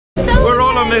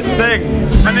on this thing.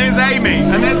 And there's Amy,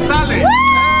 and there's Sally.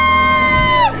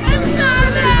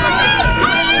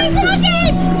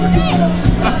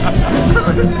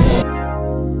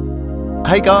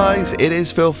 Hey guys, it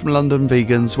is Phil from LDN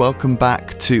Vegans. Welcome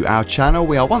back to our channel.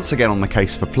 We are once again on the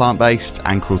case for plant-based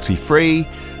and cruelty-free.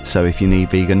 So if you need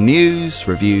vegan news,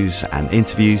 reviews and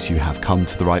interviews, you have come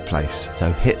to the right place.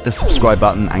 So hit the subscribe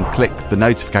button and click the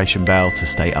notification bell to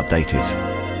stay updated.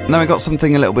 Now we got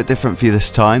something a little bit different for you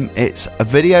this time. It's a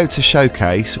video to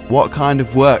showcase what kind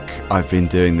of work I've been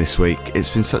doing this week. It's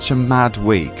been such a mad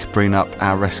week bringing up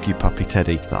our rescue puppy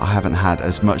Teddy that I haven't had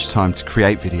as much time to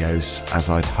create videos as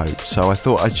I'd hoped. So I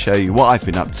thought I'd show you what I've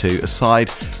been up to aside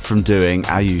from doing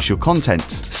our usual content.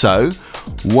 So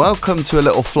welcome to a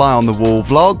little fly on the wall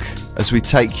vlog as we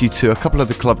take you to a couple of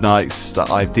the club nights that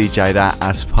I've DJ'd at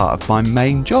as part of my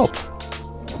main job.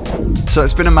 So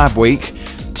it's been a mad week.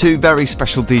 Two very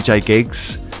special DJ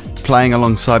gigs, playing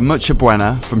alongside Mutya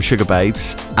Buena from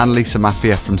Sugababes and Lisa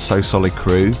Maffia from So Solid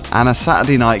Crew, and a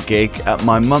Saturday night gig at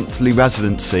my monthly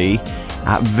residency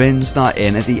at Vin's Night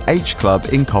In at the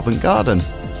hCLUB in Covent Garden.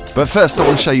 But first I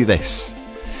want to show you this.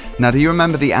 Now, do you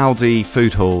remember the Aldi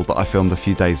food hall that I filmed a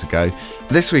few days ago?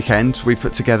 This weekend we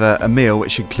put together a meal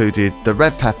which included the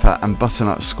red pepper and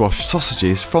butternut squash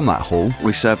sausages from that hall.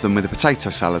 We served them with a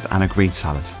potato salad and a green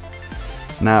salad.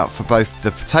 Now, for both the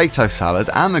potato salad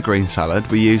and the green salad,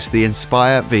 we used the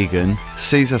Inspire Vegan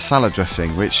Caesar salad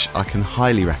dressing, which I can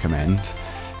highly recommend.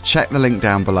 Check the link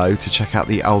down below to check out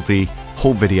the Aldi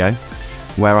haul video,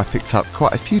 where I picked up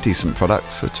quite a few decent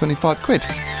products for 25 quid.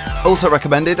 Also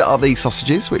recommended are these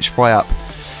sausages, which fry up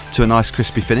to a nice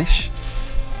crispy finish,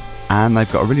 and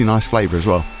they've got a really nice flavour as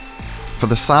well. For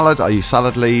the salad, I use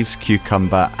salad leaves,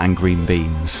 cucumber and green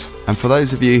beans. And for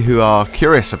those of you who are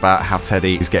curious about how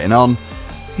Teddy is getting on,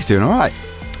 he's doing alright,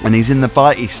 and he's in the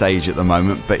bitey stage at the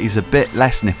moment, but he's a bit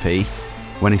less nippy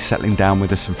when he's settling down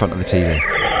with us in front of the TV.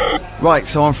 Right,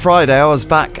 so on Friday I was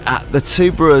back at the Two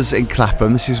Brewers in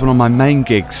Clapham. This is one of my main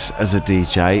gigs as a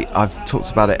DJ. I've talked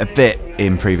about it a bit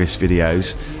in previous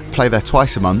videos. I play there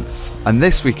twice a month, and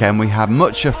this weekend we have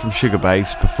Mutya from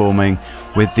Sugababes performing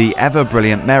with the ever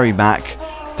brilliant Mary Mac,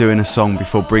 doing a song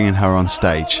before bringing her on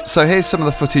stage. So here's some of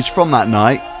the footage from that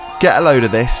night. Get a load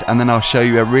of this, and then I'll show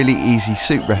you a really easy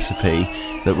soup recipe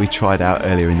that we tried out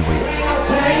earlier in the week.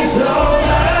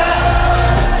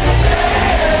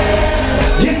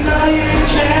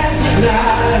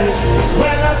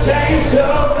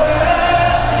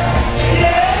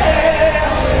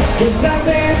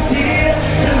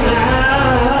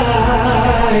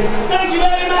 Thank you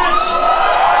very much.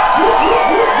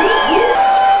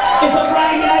 It's a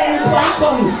Friday night in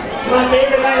Clapham. It's my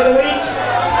favourite night of the week.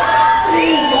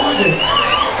 If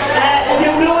you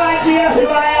have no idea who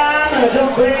I am, and I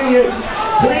don't blame you,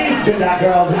 please put that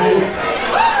girl down.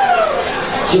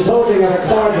 She's holding a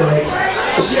recorder like.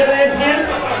 Is she a lesbian?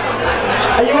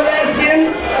 Are you a lesbian?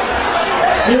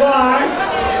 You are?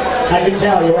 I can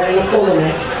tell, you're wearing a polo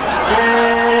neck.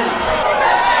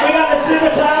 We got the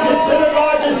super talented, super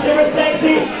gorgeous, super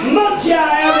sexy Mutya,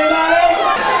 everybody!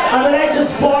 I'm going to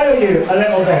spoil you a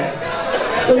little bit.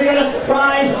 So we got a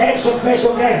surprise extra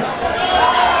special guest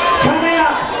coming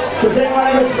up to sing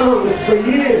whatever songs for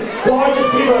you gorgeous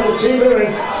people of the Two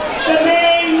Brewers, the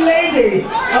main lady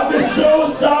of the So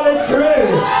Solid Crew.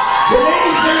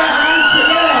 Please put your hands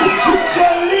together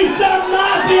for Lisa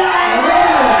Maffia.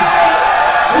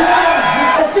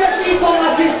 Especially for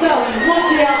my sister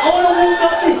Mutya. I want to walk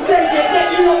up this stage and get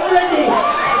you lot ready.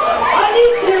 I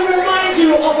need to remind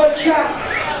you of a track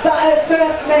that I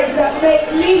first made that made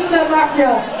Lisa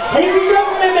Maffia. And if you don't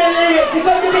remember the lyrics, it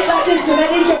goes a bit like this, because I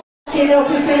need your f***ing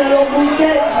help, it's been a long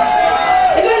weekend.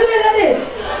 It goes a bit like this.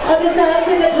 Other girls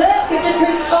in the club, get your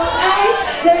crisp on ice.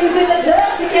 Ladies in the club,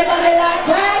 she get money like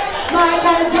rice. My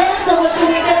kind of jam, so we're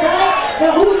doing it right.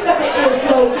 Now who's got the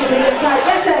inflow, keeping it tight?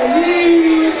 Let's say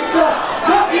Lisa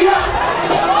Maffia.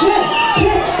 Chip,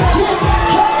 chip, chip,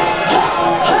 hop,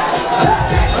 hop, hop,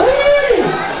 hop. Hey,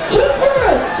 Two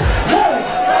Brewers. Hey.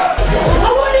 I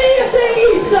want to hear you say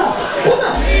Lisa. Come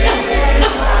on.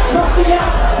 Maffia.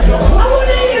 I want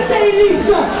to hear you say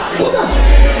Lisa. Come on.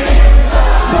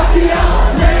 Maffia.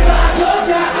 Remember I told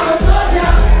ya I'm a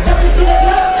soldier. Let me see the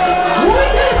club. When we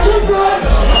get Two Brewers.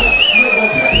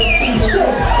 So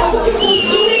I'm fucking so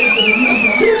doing it.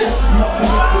 See it.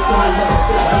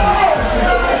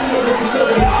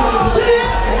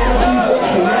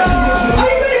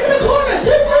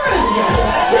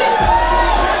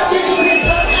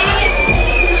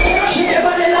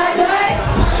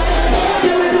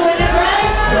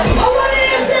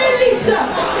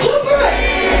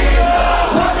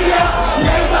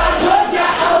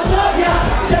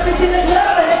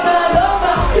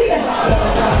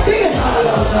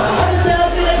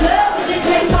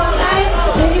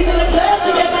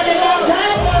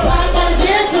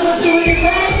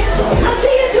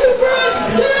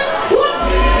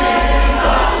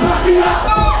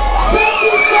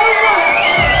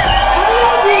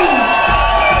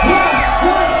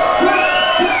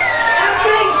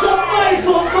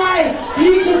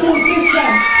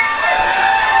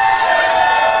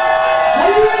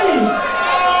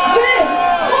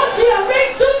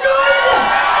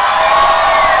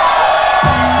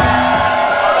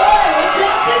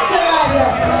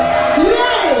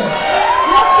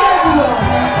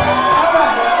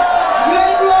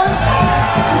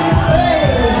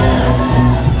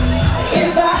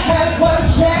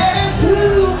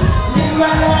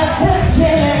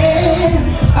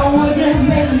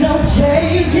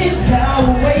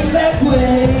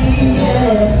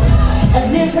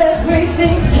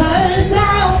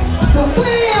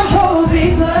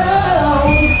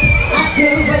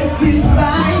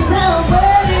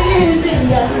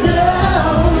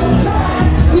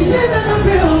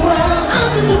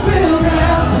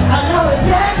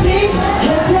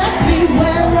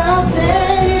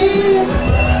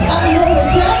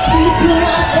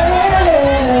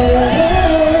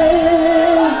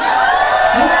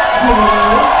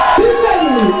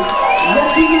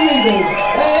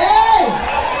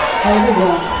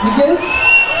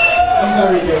 I'm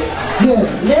very good. Good.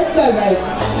 Let's go, babe.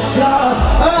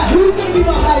 Alright, who's gonna be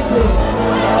my hiding?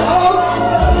 Oh!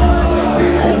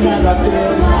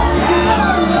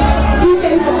 Who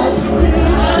gave us?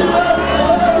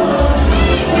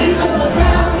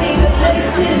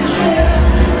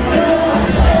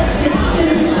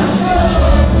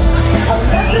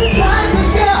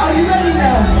 Are you ready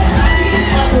now?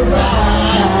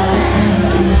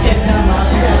 It's not my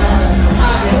son.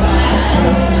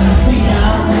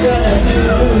 I'm gonna do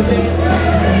this.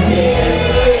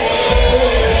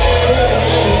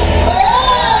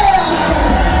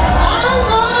 I'm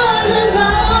all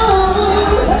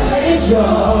alone. It's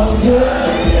stronger.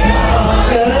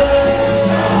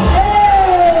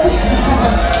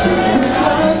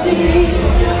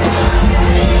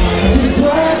 Just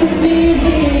what I can be.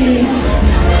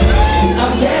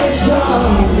 I'm getting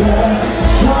stronger,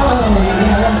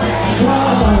 stronger,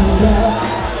 stronger.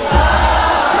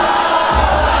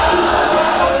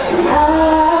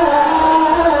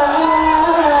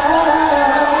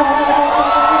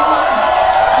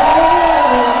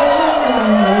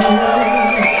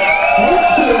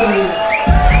 Thank you.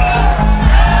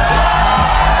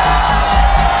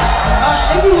 Alright,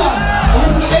 everyone, I want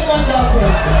to see everyone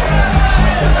dancing.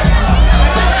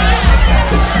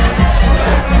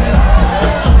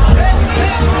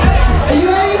 Are you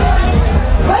ready?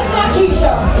 Where's my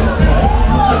Keisha?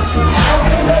 I've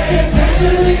been waiting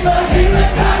patiently for him to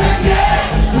come again.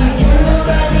 He came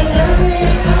around and left me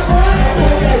in the front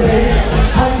of the way.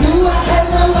 I knew I had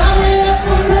my mind made up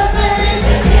from nothing.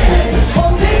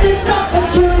 Oh, this is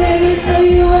opportunity so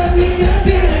you and me can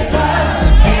feel it right.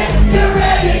 If you're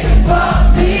ready for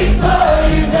people,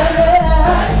 you better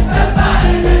touch the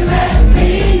button and let me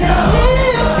know.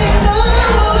 Let me know.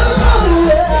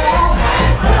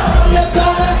 You're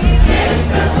gonna miss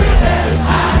the freedom.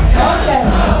 Okay.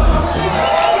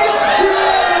 If you're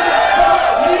ready for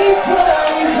people,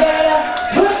 you better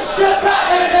push the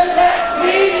button and let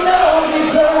me know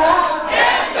before I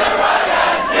get the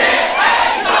royalty.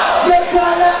 You're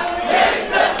gonna miss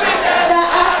the freedom that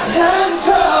I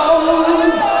control.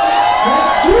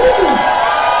 That's you.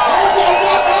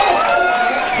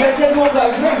 Yes. Let's everyone go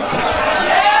drink.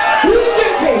 Who's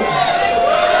drinking?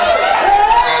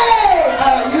 Hey!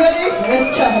 Alright, you ready? Let's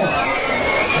go.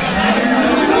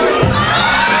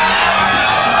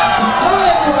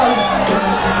 Alright, everyone.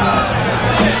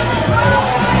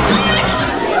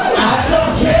 I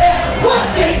don't care what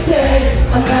they say.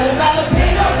 I'm not about to pay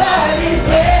nobody's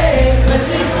way. 'Cause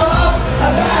it's all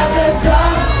about the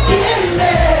dark in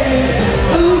me.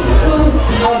 Ooh, ooh.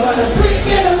 I wanna freak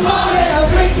in the morning, I'm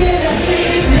freaking in the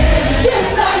evening.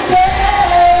 Just like they.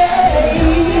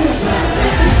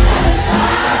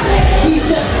 He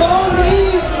just won't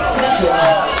leave.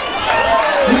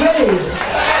 You ready?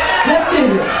 Let's do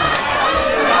this.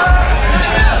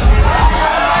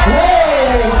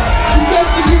 Hey, this goes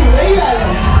for you. Where you at?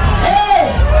 Hey,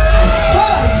 come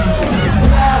on.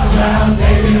 Round, round,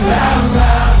 baby, round,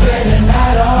 round, spend the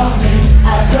night on me. I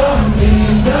don't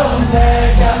need no man,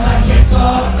 got my kids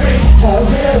for free. I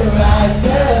will rise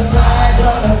to the fight,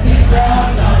 gonna be down.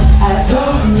 I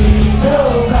don't need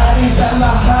nobody, but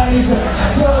my heart is a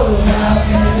go now,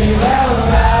 baby, round,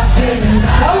 round, spend the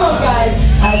night. Come on, guys.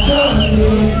 I don't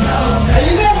need no. Are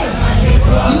you ready?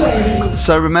 You ready?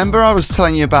 So remember I was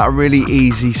telling you about a really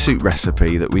easy soup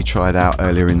recipe that we tried out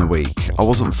earlier in the week. I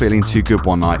wasn't feeling too good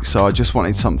one night, so I just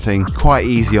wanted something quite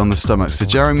easy on the stomach, so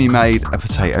Jeremy made a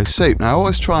potato soup. Now I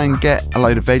always try and get a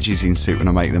load of veggies in soup when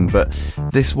I make them, but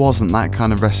this wasn't that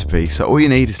kind of recipe. So all you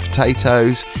need is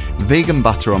potatoes, vegan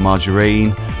butter or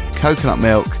margarine, coconut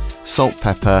milk, salt,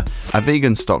 pepper, a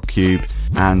vegan stock cube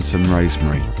and some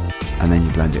rosemary, and then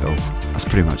you blend it all. That's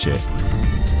pretty much it.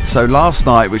 So last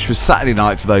night, which was Saturday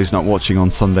night for those not watching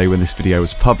on Sunday when this video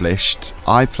was published,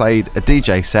 I played a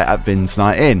DJ set at Vin's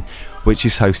Night In, which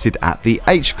is hosted at the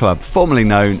hCLUB, formerly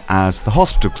known as the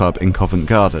Hospital Club in Covent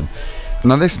Garden.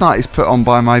 Now this night is put on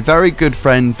by my very good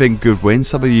friend Vin Goodwin.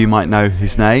 Some of you might know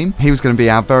his name. He was going to be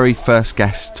our very first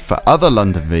guest for Other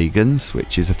London Vegans,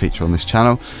 which is a feature on this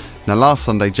channel. Now last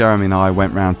Sunday, Jeremy and I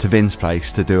went round to Vin's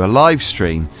place to do a live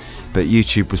stream, but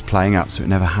YouTube was playing up, so it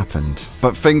never happened.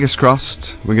 But fingers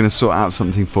crossed, we're going to sort out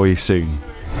something for you soon.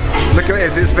 Look at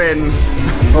this, it's Vin.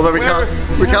 Although we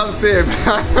can't see him.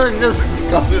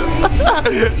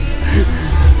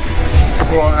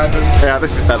 Yeah,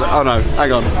 this is better. Oh no,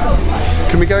 hang on.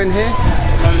 Can we go in here?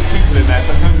 There's people in there,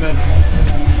 but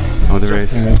oh, there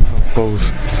is.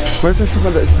 Balls. Where's there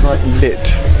somewhere that's like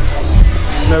lit?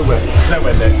 nowhere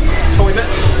lit. Toilet?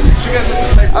 Should we go to the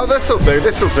same? Oh, this'll do,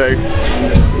 this'll do.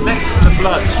 Next to the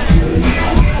blood.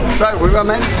 So we were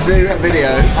meant to do a video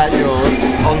at yours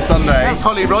on Sunday. That's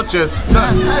Holly Rogers. Hey,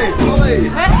 Holly!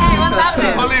 Hey, what's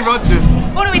happening? Holly Rogers.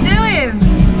 What are we doing?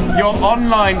 You're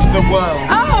online to the world.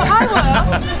 Oh, hi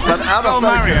world. But out of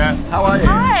focus. How are you?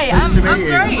 Hi, Nice to meet you.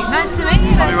 great. Nice to meet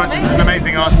you. Holly Rogers is an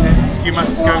amazing artist. You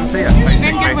must go and see her.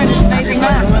 Vin Goodwin is an amazing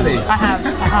man. I have.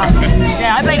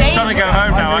 Yeah, I played I'm trying to go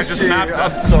home now. I just napped.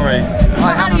 I'm sorry.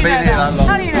 I haven't been here that long.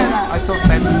 How do you know that? I saw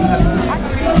Sense.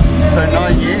 So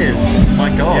 9 years. My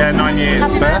God. Yeah, 9 years.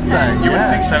 Birthday. You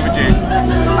wouldn't think so, would you?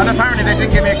 And apparently they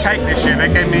didn't give me a cake this year.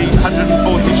 They gave me 140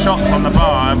 shots on the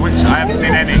bar, of which I haven't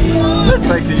seen any. Let's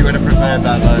face it, you would have prepared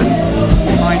that though.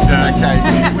 Kinda. Okay.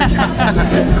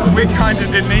 We kind of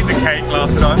didn't eat the cake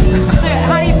last time. So,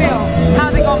 how do you feel?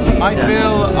 How's it gone for you?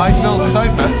 I feel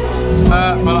sober,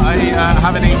 but I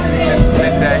haven't eaten since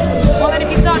midday. Well, then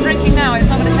if you start drinking now, it's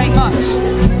not going to take much.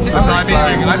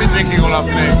 I've been drinking all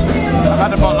afternoon. I've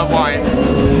had a bottle of wine,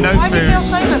 no Why do food, you feel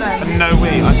sober though? and no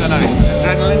weed. I don't know, it's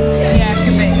adrenaline. Yeah, it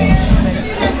could be.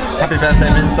 Happy birthday,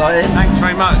 Minsighted. Thanks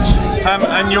very much.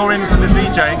 And you're in for the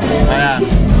DJing. I am.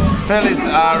 Phil is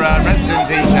our resident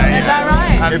DJ. Is that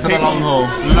right? And Here for the people long haul.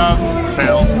 love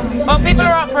Phil. Well, people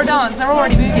are up for a dance. They're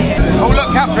already boogieing. Oh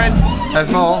look, Catherine.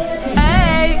 There's more.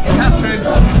 Hey, Catherine.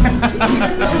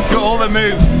 She's got all the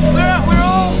moves. we're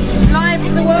all live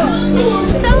to the world.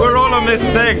 So We're all on this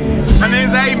thing. And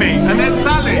here's Amy. And there's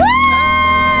Sally.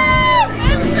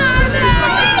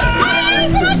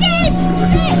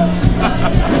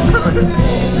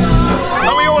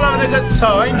 Are we all having a good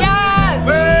time? Yes!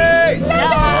 Hey!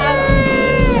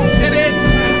 Yes! Get in!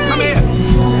 Come here!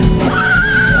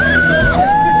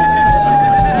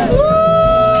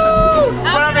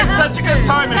 We're having such a good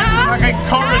time, it's like a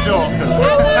corridor.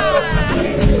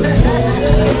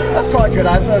 That's quite a good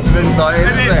advert for Minsighted, It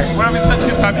isn't is. it? We're having such a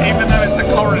good time, even though it's a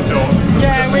corridor.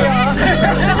 Yeah, we are.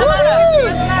 Doesn't matter.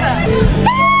 Doesn't matter.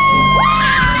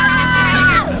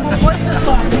 What is this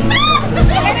one?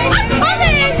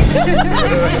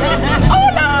 Oh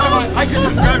no! I can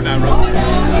just go now, right?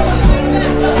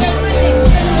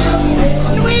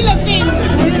 We looking.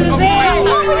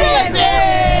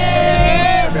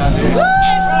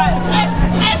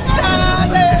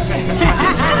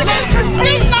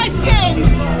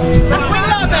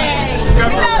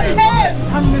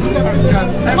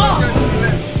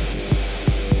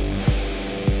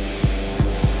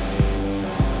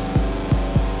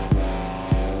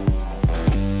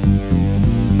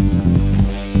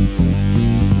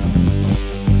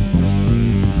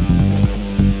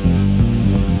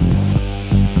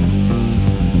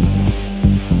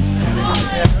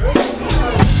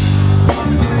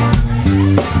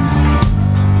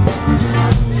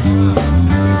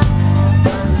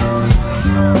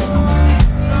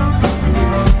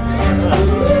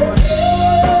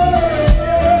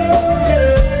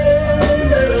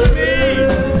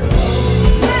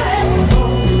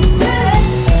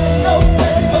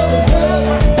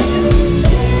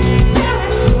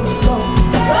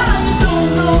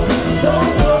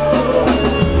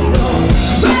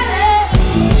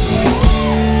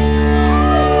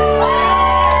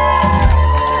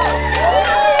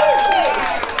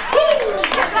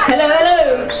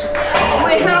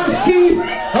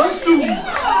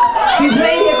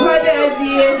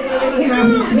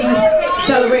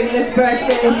 Celebrating this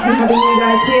birthday and having you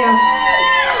guys here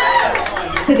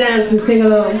to dance and sing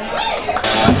along.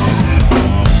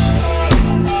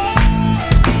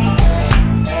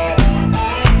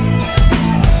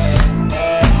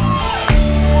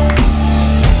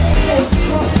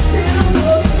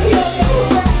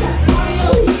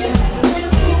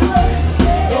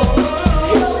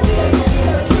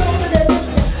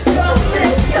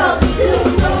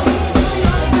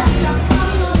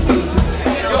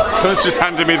 Someone's just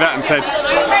handed me that and said,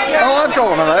 Oh, I've got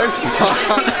one of those.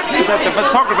 he said the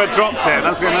photographer dropped it.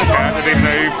 That's going to okay. I didn't even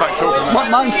know who fucked off from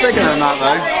that. Mine's bigger than that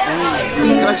though.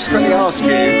 Can I just quickly ask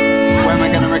you when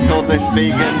we're going to record this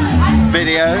vegan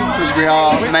video? Because we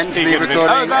are meant to be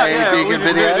recording a vegan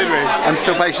video. I'm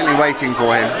still patiently waiting for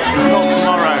him. Not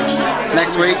tomorrow.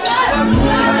 Next week?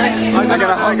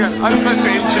 I'm supposed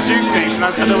to introduce these and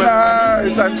I don't know whether...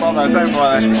 No, don't bother.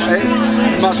 It's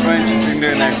much more interesting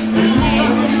doing this.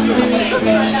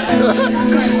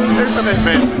 It's a bit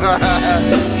big.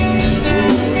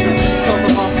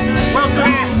 Well,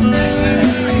 in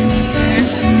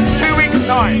 2 weeks'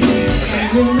 time.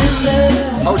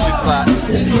 Hold you to that.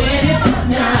 And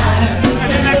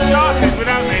then they started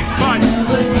without me. It's fine.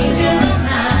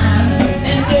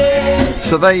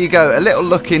 So there you go, a little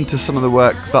look into some of the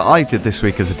work that I did this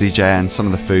week as a DJ and some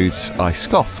of the foods I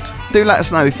scoffed. Do let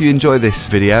us know if you enjoy this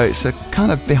video. It's a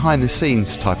kind of behind the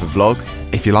scenes type of vlog.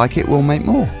 If you like it, we'll make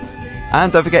more.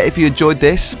 And don't forget, if you enjoyed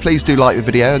this, please do like the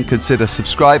video and consider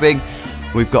subscribing.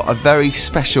 We've got a very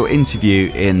special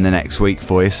interview in the next week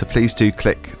for you, so please do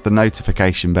click the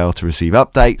notification bell to receive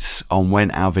updates on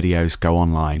when our videos go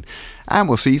online. And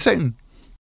we'll see you soon.